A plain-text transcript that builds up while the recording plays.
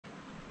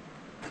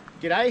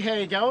G'day, how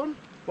you going?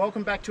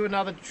 Welcome back to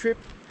another trip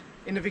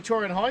in the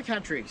Victorian high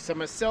country. So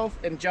myself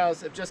and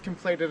Juz have just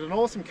completed an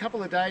awesome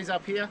couple of days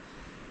up here.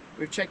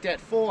 We've checked out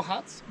 4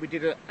 huts. We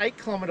did an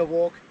 8-kilometre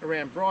walk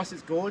around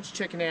Bryces Gorge,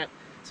 checking out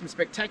some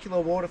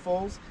spectacular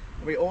waterfalls.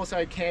 And we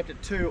also camped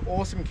at 2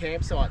 awesome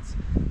campsites.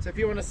 So if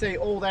you want to see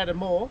all that and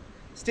more,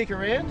 stick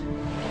around.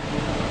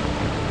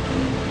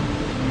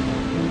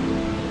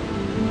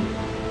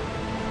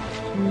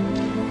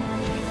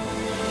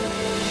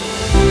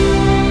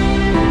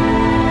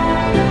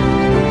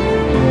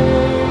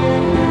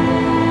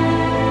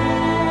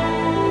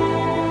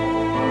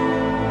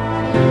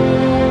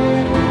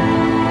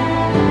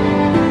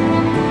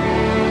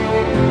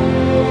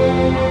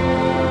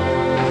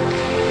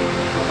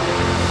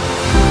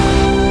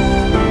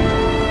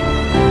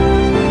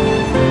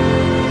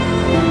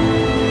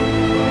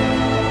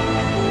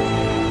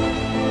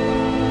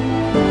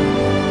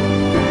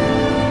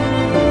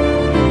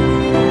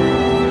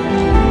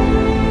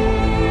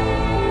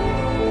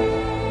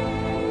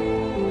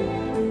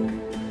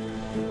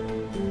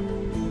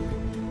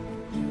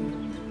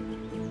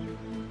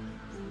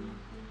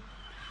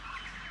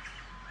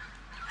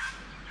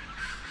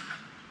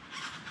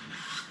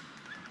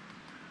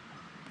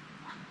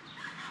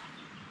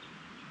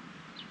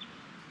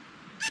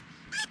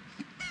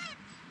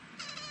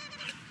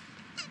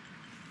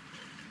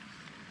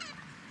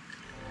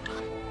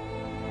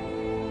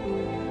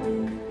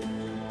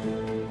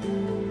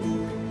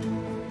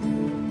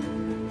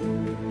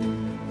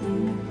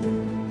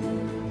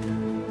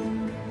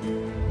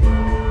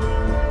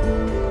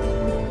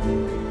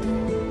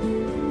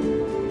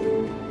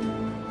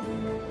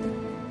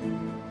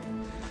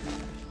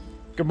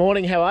 Good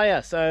morning, how are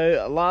you?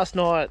 So last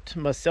night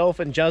myself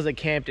and Juzza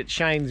camped at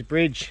Shane's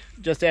Bridge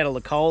just out of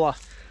Lacola,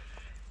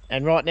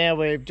 and right now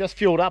we've just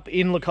fueled up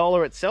in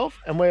Lacola itself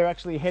and we're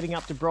actually heading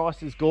up to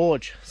Bryces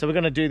Gorge. So we're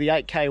going to do the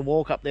 8k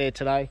walk up there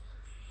today.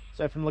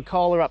 So from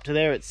Lacola up to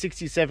there, it's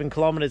 67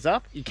 kilometres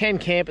up. You can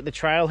camp at the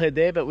trailhead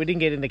there, but we didn't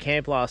get into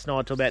camp last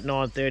night till about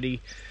 9:30,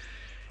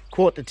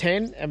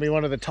 9:45, and we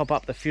wanted to top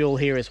up the fuel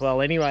here as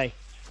well anyway.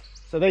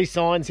 So these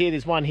signs here,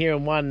 there's one here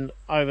and one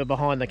over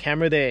behind the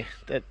camera there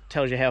that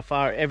tells you how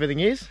far everything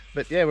is.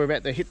 But yeah, we're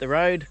about to hit the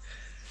road,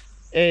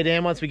 air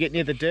down once we get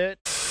near the dirt.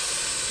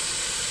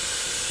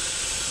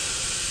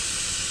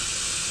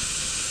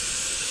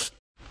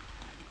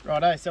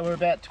 Righto, so we're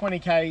about 20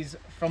 k's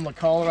from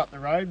Lacola up the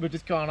road. We've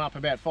just gone up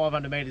about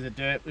 500 metres of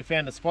dirt. We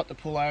found a spot to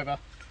pull over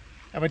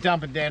and we're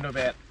dumping down to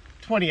about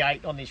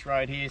 28 on this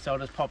road here. So I'll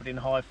just pop it in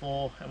high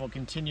 4 and we'll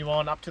continue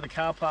on up to the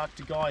car park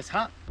to Guy's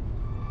hut.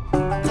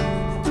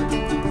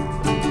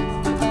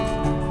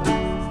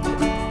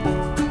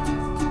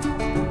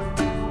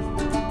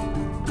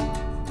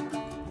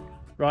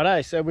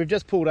 Righto, so we've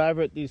just pulled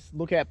over at this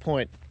lookout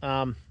point.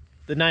 The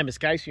name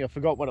escapes me, I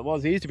forgot what it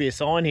was. There used to be a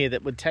sign here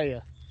that would tell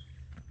you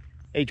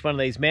each one of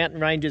these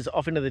mountain ranges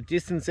off into the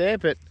distance there,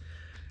 but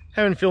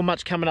haven't feel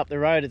much coming up the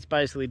road. It's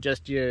basically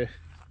just your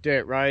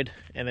dirt road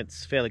and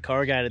it's fairly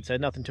corrugated, so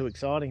nothing too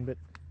exciting, but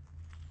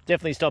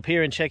definitely stop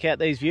here and check out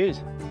these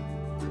views.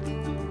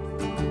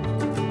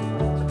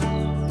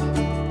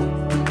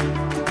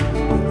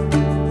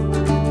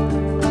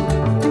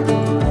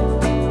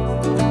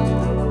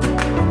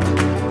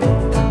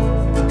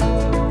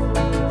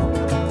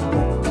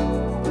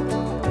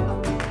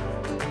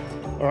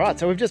 Alright,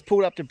 so we've just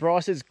pulled up to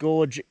Bryces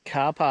Gorge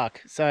car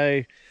park.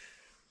 So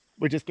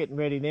we're just getting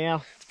ready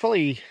now. It's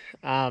probably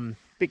a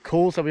bit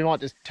cool, so we might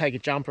just take a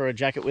jumper or a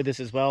jacket with us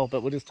as well,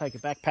 but we'll just take a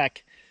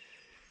backpack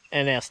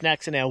and our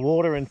snacks and our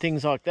water and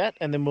things like that,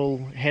 and then we'll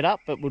head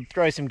up. But we'll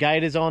throw some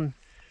gaiters on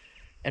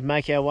and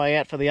make our way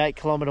out for the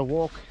 8-kilometre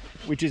walk,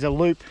 which is a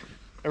loop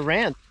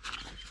around.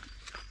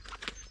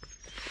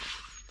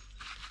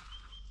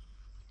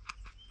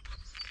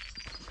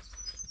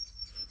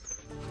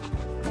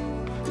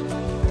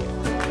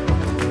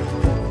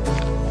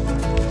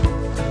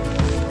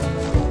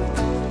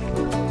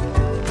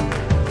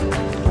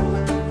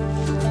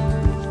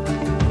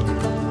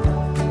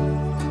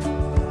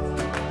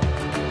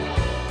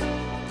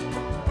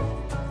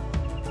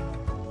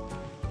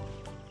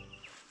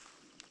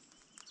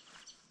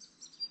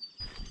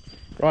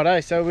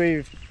 Righto, so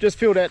we've just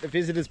filled out the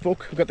visitors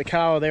book. We've got the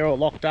car there all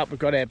locked up. We've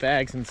got our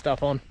bags and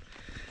stuff on.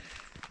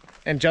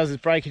 And Juz is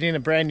breaking in a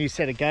brand new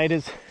set of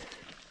gaiters.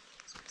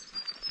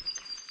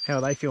 How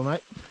do they feel,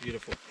 mate?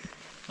 Beautiful.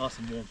 Nice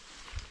and warm.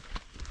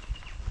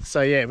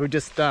 So yeah, we're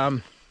just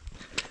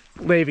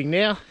leaving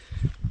now.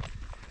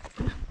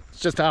 It's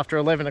just after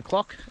 11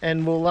 o'clock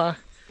and we'll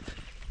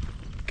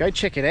go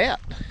check it out.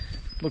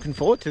 Looking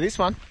forward to this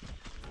one.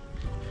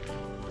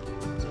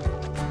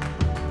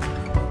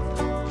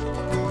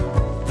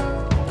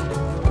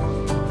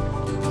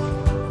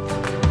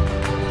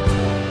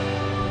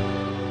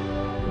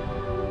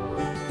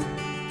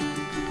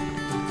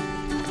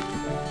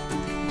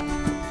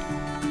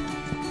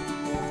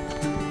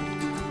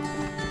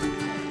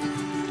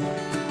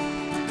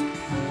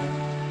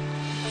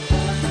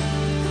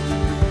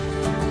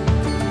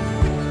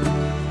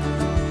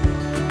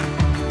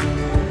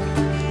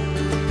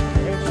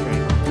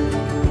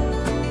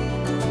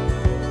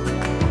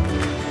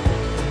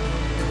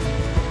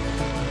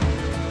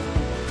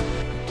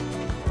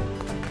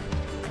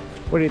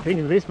 What do you think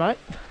of this, mate?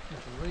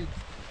 That's a reed.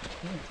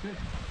 Yeah, it's good.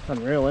 It's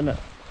unreal, isn't it?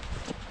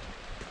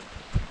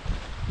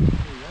 There you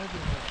go,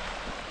 good.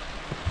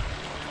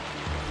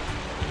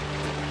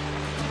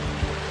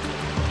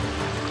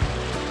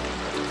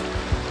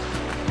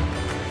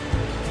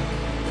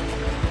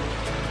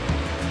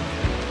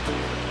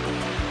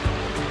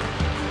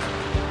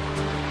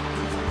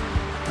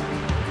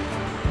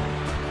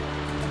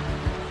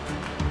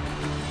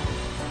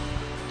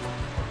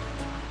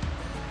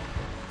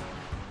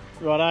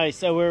 Righto,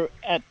 so we're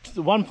at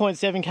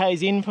 1.7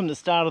 k's in from the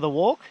start of the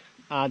walk.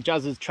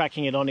 Juz is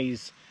tracking it on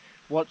his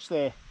watch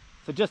there.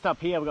 So just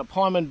up here we've got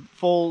Pyman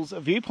Falls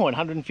viewpoint,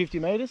 150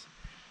 metres.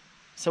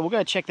 So we'll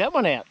go check that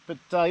one out. But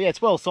yeah,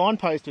 it's well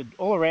signposted.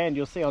 All around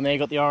you'll see on there,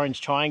 got the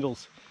orange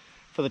triangles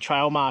for the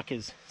trail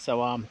markers.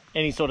 So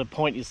any sort of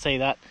point you see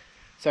that.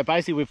 So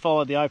basically we've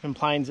followed the open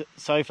plains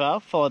so far,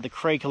 followed the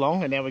creek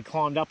along, and now we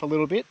climbed up a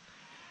little bit.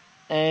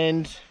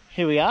 And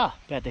here we are,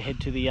 about to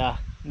head to the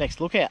next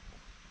lookout.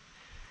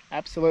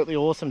 Absolutely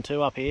awesome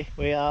too up here.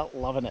 We are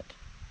loving it.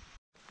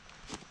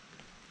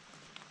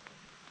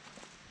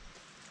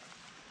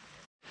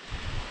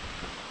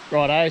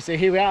 Righto, so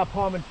here we are,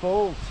 Pyman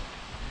Falls.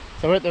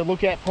 So we're at the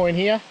lookout point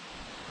here.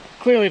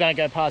 Clearly don't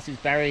go past this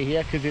barrier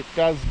here because it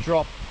does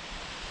drop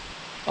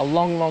a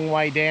long, long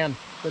way down.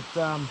 But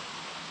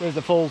there's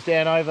the falls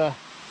down over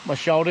my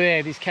shoulder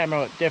there. This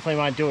camera definitely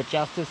won't do it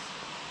justice.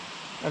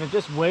 And it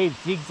just weaves,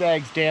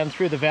 zigzags down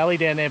through the valley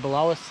down there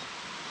below us.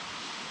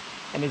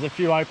 And there's a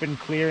few open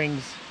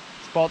clearings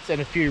spots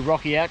and a few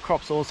rocky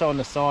outcrops also on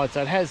the side.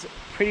 So it has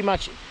pretty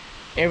much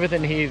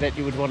everything here that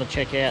you would want to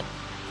check out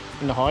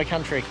in the high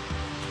country.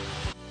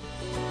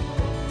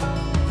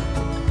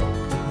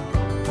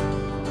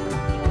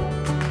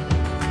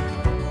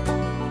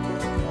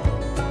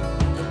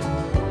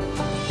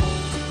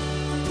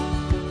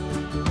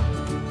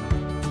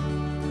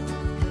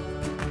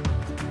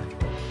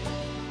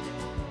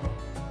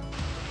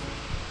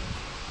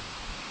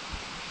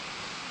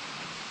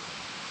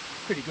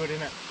 Pretty good,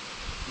 isn't it?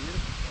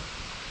 Beautiful.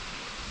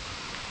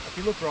 If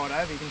you look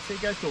right over, you can see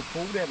it goes to a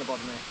pool down the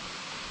bottom there.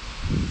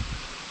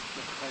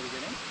 Just to pay to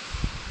get in.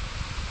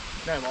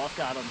 No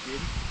lifeguard on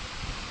duty.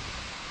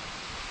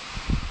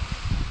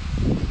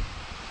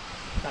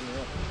 It's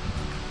unreal.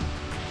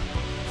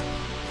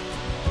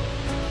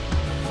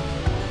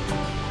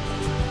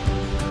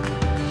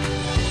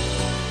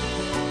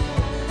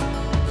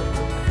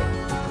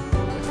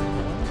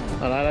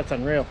 I know, that's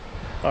unreal.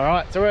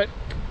 Alright, so we're at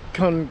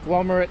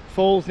Conglomerate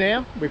Falls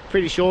now. We're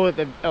pretty sure at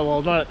the, oh,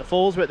 well, not at the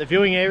falls, we're at the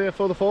viewing area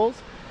for the falls,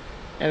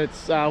 and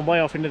it's way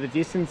off into the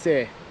distance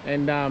there.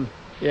 And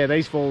yeah,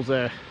 these falls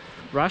are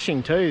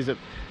rushing too. It's a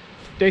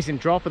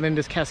decent drop and then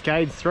just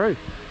cascades through.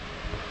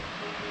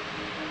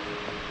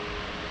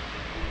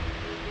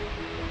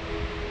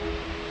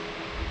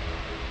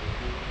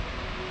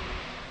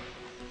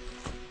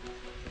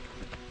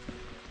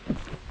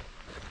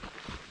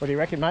 What do you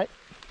reckon, mate?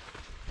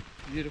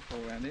 Beautiful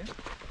around here.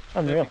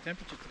 Unreal. Perfect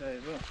temperature today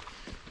as well.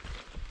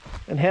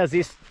 And how's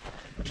this?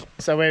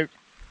 So we're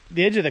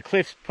the edge of the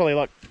cliff's probably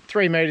like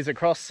 3 meters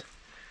across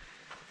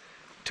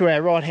to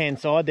our right hand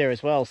side there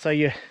as well. So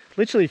you're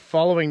literally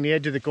following the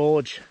edge of the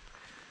gorge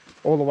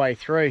all the way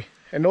through.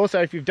 And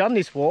also, if you've done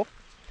this walk,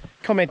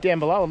 comment down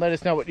below and let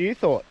us know what you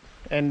thought.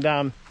 And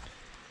I'll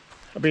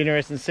be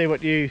interested to see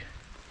what you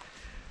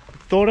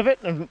thought of it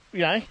and, you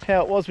know,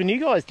 how it was when you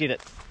guys did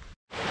it.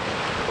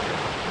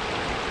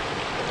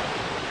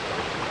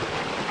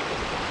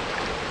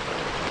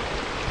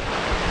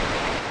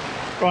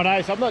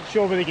 Righto, so I'm not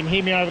sure whether you can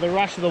hear me over the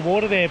rush of the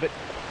water there, but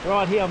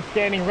right here I'm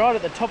standing right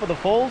at the top of the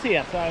falls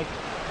here, so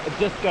it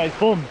just goes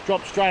boom,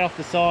 drops straight off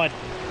the side.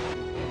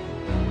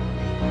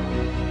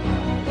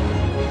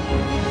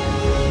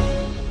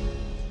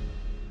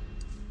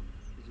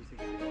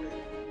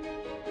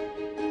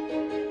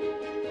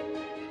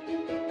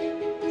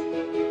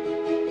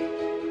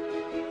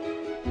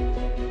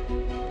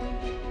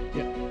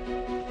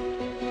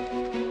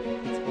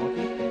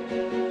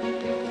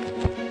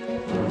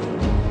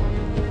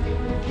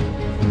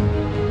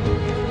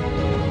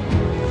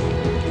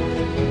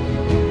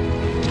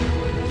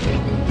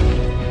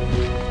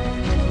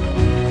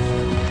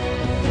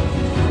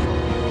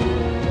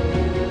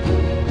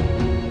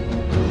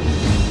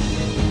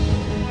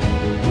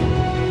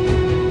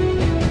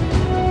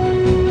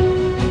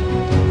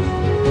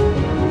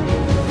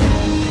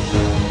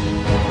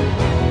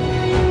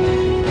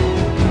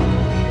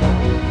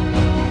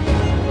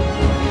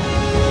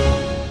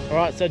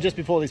 So just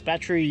before this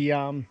battery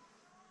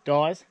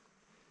dies,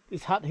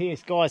 this hut here,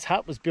 this guy's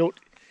hut, was built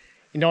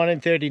in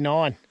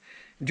 1939.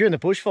 And during the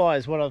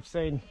bushfires, what I've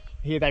seen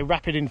here, they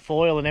wrap it in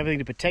foil and everything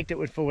to protect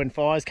it for when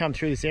fires come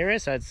through this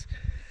area. So it's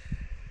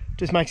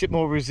just makes it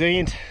more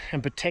resilient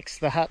and protects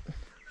the hut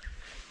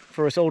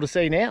for us all to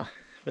see now.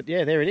 But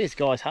yeah, there it is,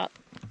 guy's hut.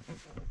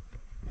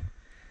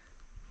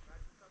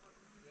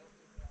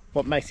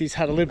 What makes this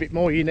hut a little bit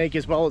more unique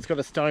as well, it's got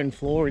a stone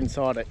floor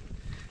inside it.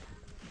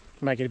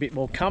 Make it a bit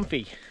more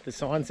comfy, the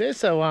sign says.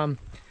 So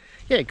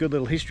yeah, good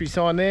little history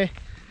sign there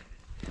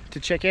to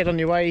check out on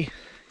your way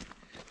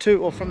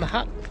to or from the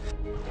hut.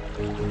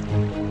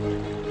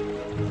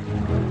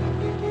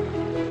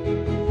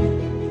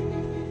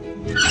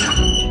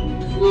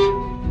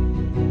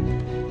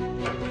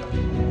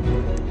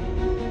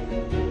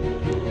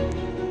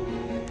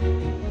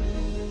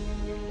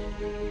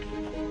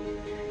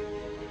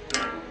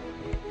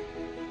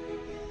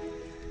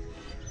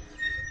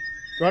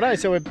 Righto,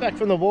 so we're back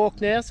from the walk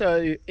now.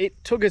 So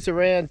it took us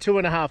around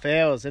 2.5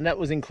 hours, and that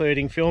was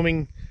including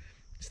filming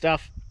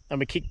stuff. And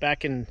we kicked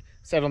back and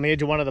sat on the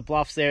edge of one of the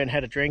bluffs there and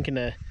had a drink and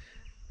a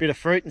bit of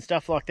fruit and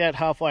stuff like that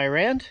halfway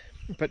around.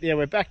 But yeah,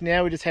 we're back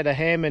now. We just had a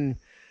ham and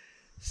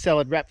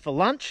salad wrap for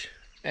lunch,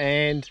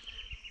 and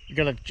we're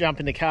going to jump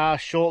in the car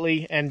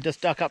shortly and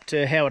just duck up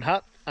to Howard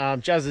Hut.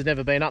 Juz has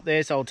never been up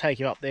there, so I'll take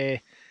you up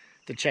there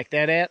to check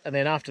that out. And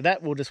then after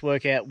that, we'll just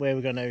work out where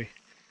we're going to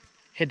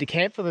head to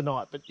camp for the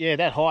night. But yeah,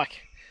 that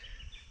hike,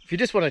 if you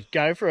just want to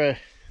go for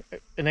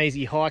an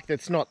easy hike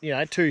that's not, you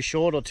know, too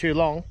short or too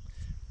long,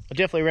 I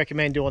definitely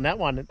recommend doing that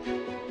one.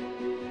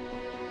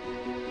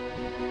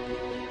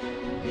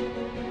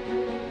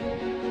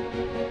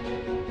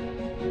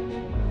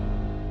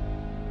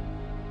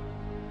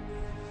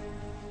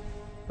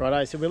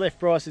 Righto, so we left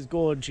Bryces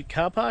Gorge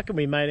car park and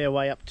we made our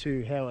way up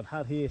to Howard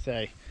Hut here,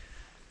 so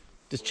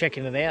just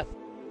checking it out.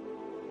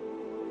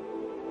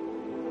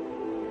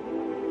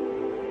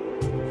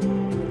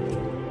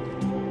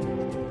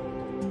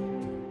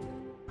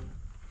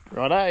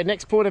 Righto,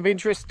 next point of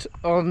interest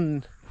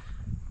on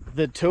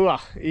the tour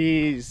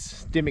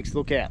is Dimmock's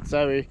Lookout.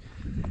 So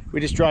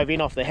we just drove in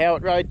off the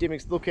Howard Road,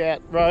 Dimmock's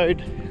Lookout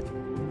Road.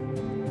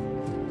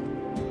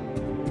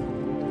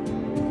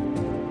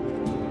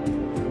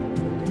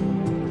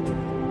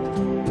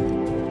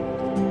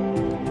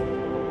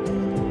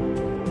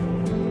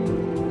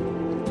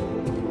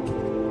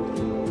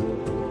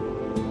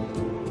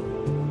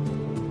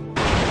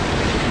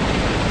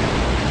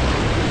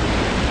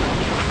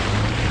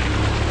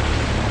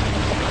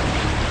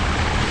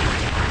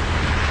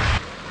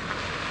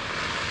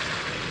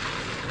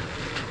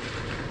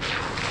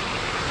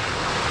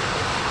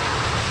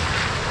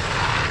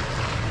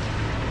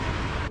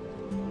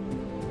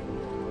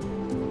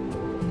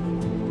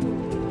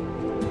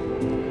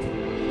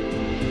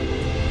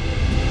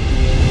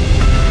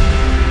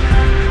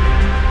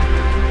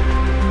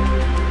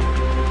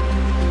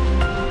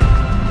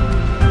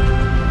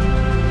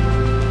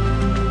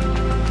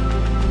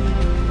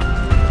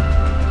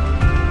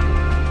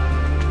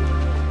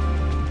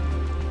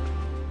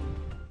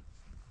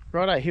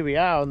 Righto, here we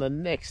are on the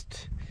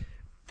next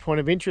point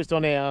of interest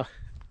on our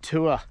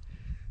tour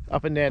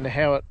up and down the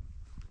Howard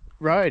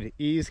Road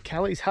is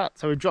Kelly's Hut.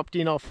 So we dropped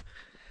in off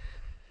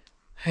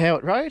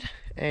Howard Road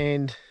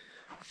and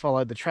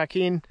followed the track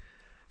in,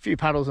 a few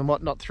puddles and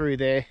whatnot through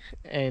there,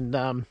 and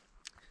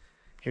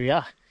here we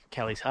are,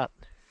 Kelly's Hut.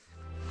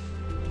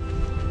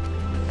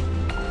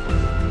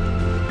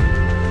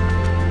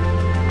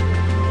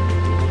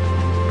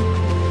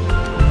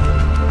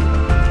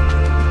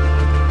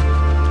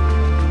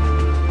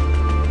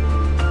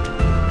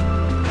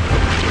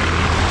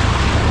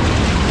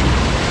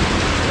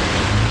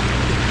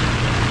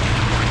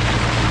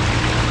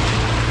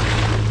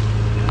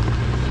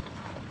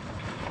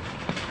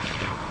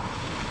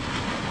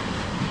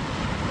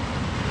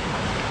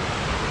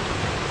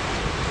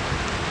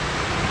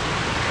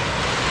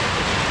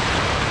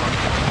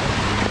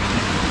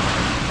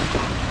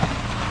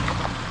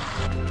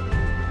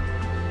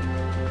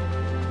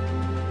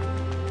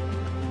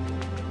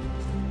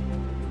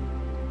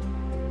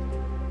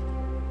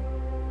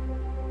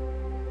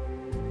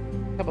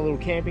 Couple little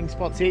camping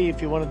spots here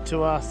if you wanted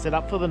to set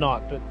up for the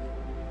night. But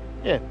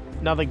yeah,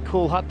 another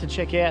cool hut to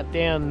check out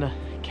down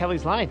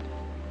Kelly's Lane.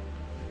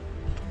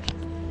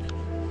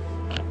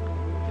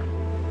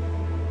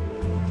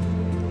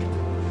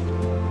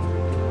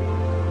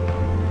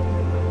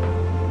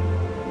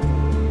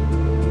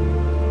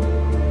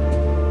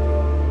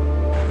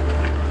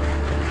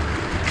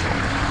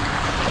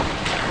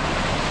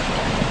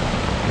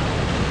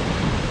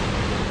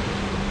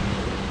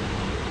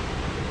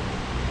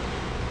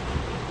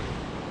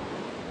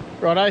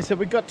 Righto, so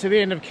we got to the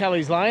end of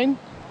Kelly's Lane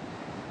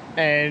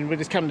and we're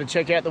just coming to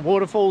check out the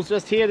waterfalls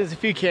just here. There's a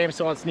few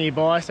campsites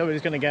nearby, so we're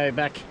just going to go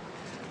back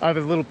over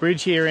the little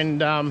bridge here and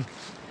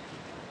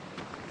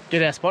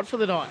get our spot for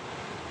the night.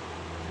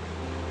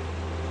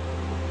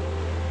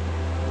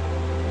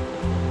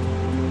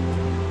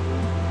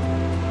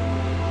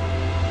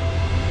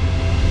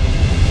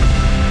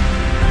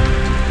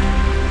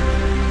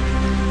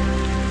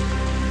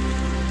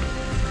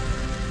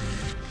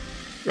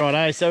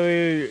 Righto, so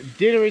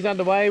dinner is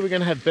underway. We're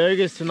going to have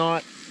burgers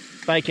tonight,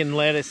 bacon,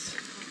 lettuce,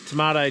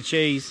 tomato,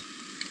 cheese,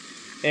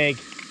 egg,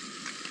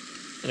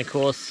 and of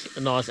course a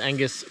nice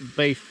Angus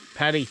beef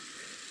patty.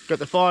 Got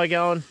the fire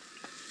going,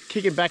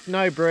 kicking back,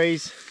 no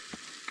breeze,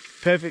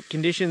 perfect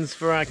conditions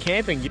for our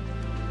camping.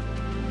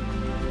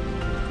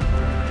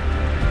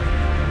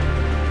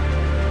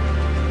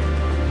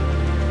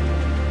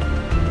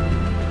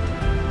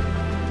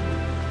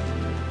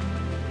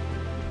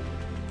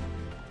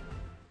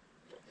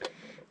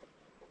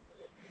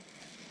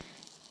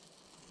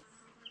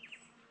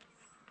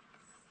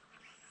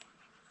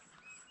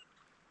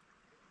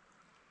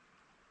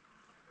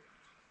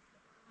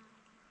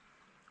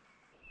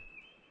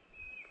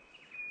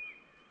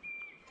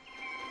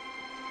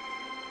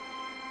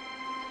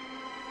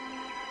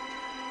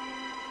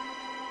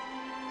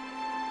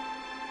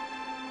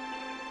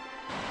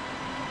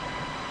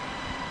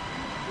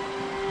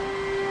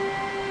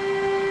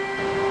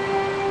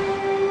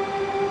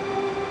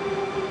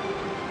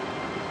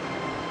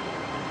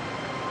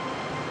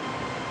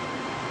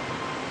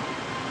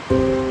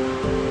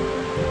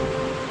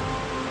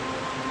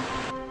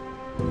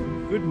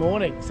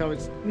 morning, so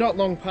it's not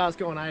long past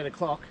gone 8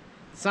 o'clock,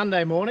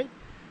 Sunday morning,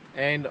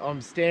 and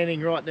I'm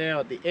standing right now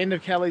at the end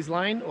of Kelly's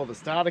Lane, or the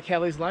start of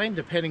Kelly's Lane,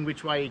 depending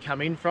which way you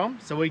come in from.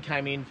 So we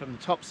came in from the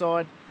top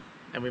side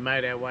and we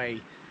made our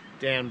way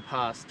down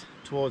past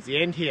towards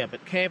the end here.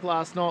 But camp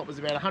last night was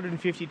about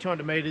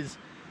 150-200 metres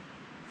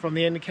from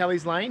the end of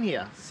Kelly's Lane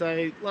here.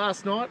 So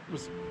last night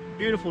was a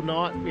beautiful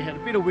night. We had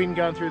a bit of wind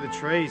going through the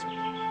trees.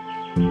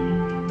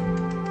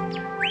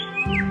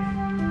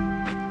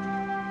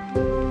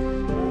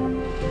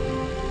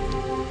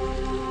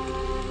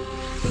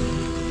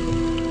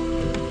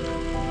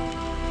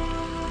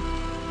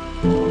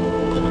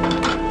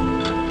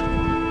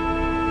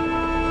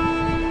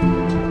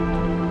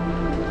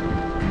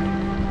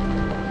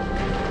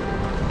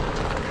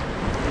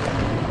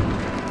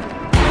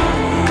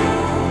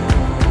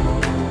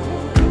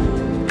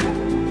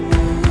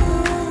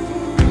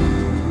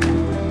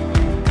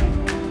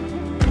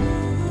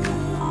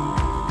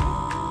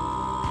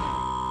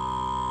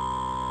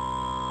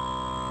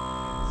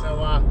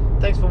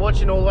 Thanks for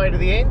watching all the way to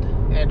the end,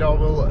 and I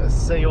will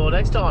see you all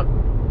next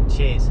time.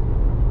 Cheers.